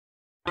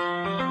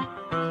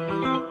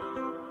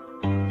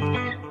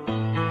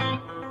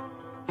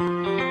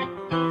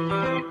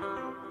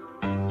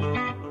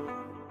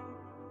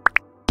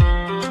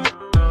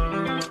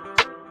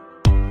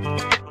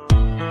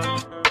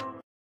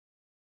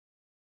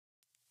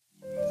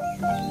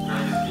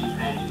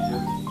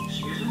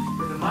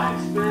my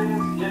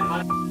experience, yeah, my...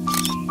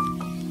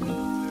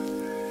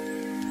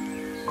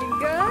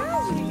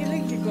 Gosh,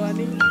 kikilig si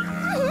Connie.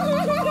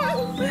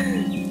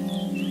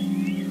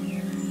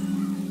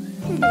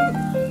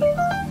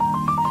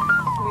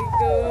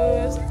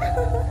 Because...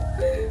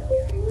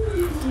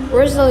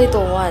 Where's the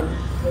little one?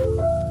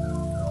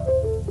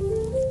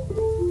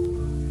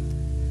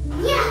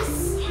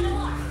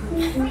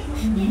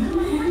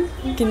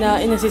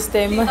 Kinain na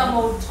sistema.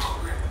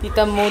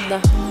 Tita mode na.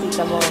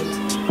 Tita mode.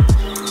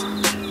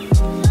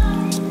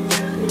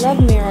 We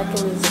love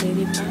miraculous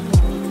lady.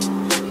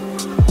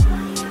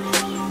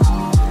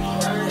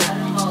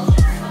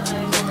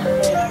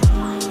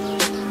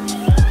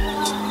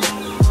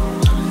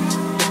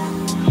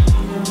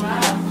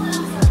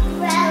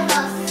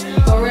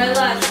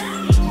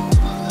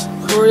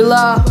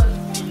 Gorilla.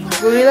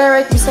 Gorilla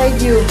right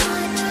beside you.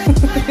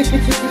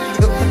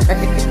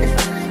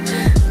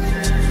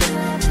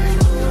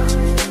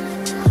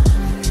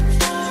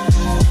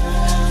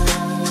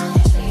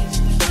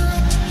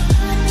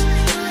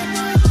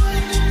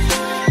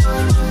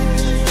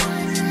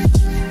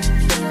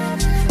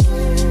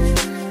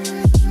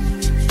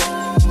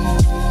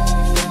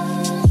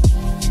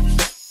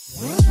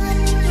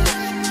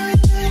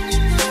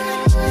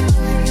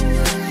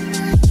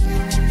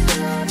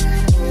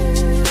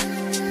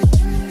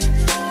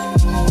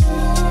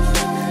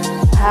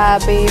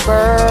 Happy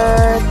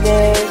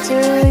birthday to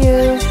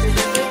you.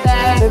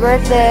 Happy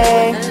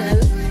birthday.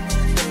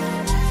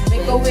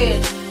 Make a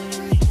wish.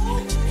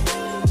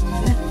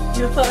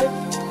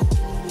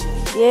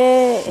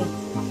 Yay.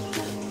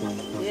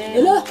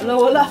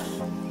 Wala.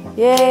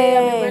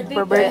 Yay.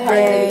 For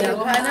birthday.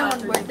 Ano,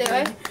 mag-birthday,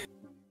 eh?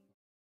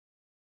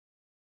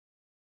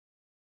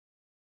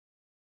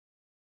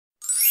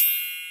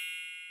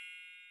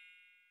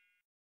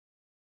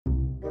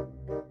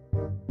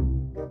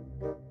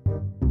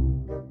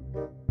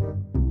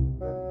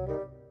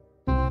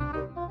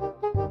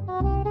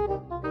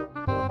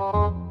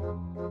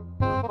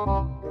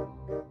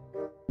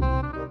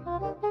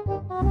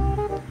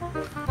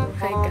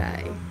 Hi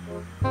guys.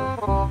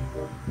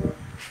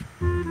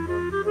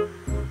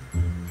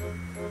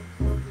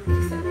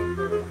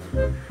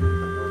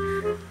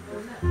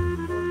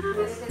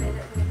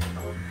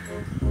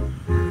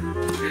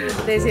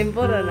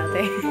 Desimpuro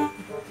natin.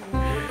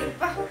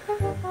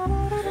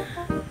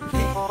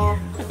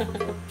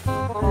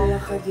 Wala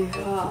ka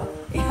diha.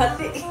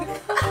 Ihati.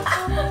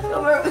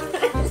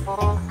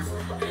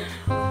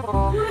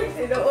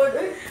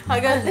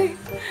 Hagati.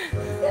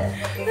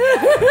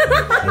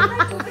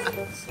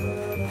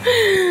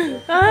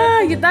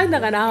 Gitag na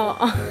ka na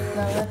ako.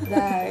 Dapat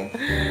dahil.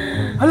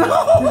 Hello!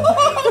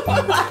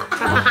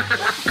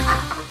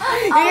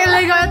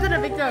 Ikilig ko ito na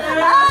picture.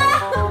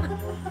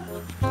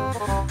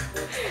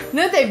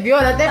 Nante, view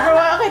natin. Pero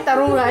wala kay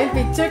tarong na yung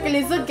picture.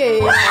 Kilisod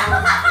kay...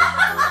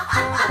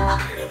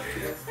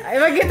 Ay,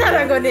 magkita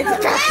na ko dito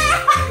ka.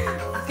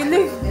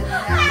 Kilig.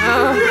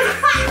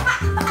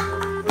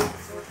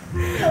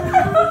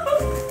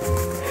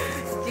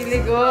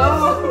 Kilig ko.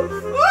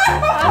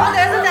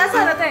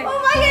 Asa natin? Oh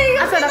my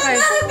God! Asa na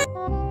kayo?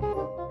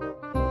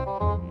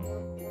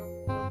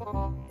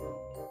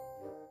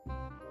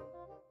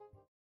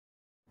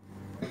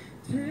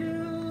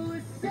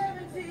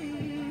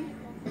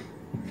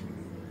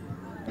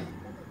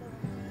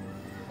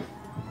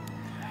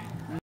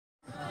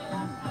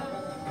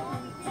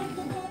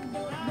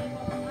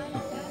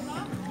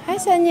 Hi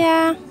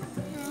Sanya.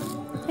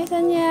 Hi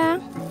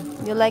Sanya.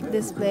 You like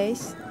this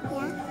place?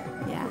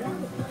 Yeah. Yeah.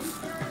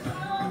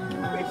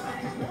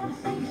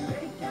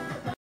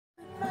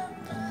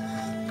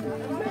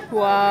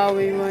 Wow,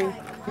 we went.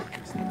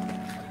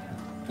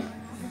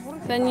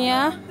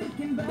 Sanya,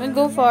 don't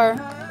go far.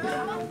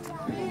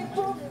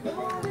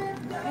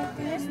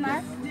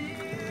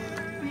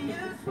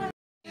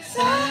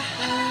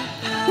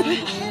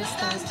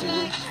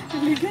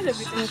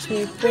 Let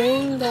me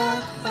bring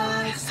that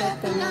fire,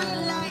 set the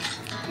night.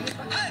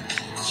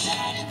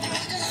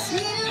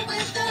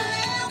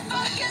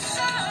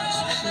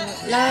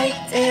 Light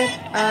it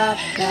up,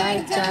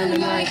 light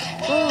dynamite.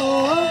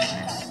 Oh.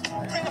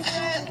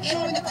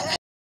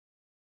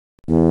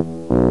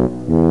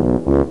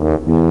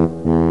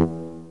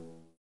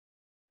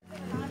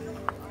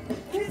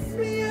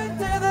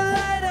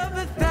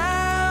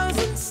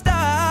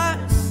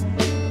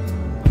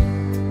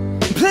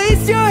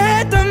 Place your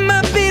head on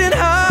my beating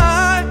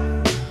heart.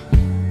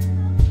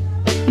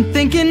 I'm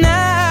thinking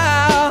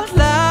out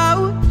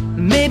loud.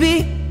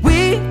 Maybe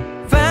we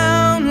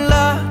found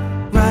love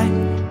right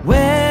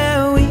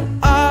where we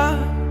are.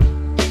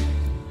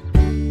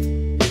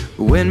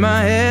 When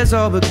my hair's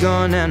all but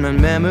gone and my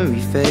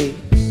memory fades,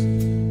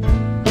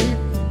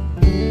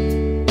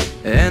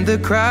 and the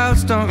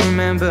crowds don't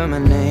remember my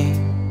name.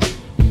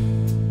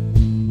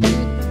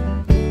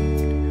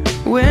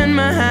 When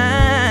my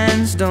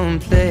hands don't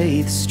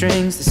play the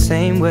strings the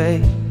same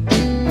way,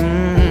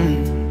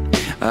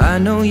 I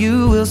know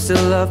you will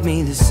still love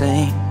me the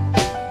same.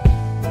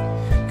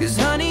 'Cause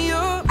honey,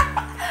 you're...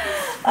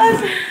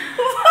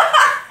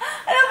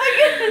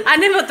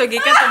 Ano mo to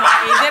gikan to mga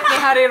edit ni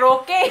Harry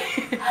Roque?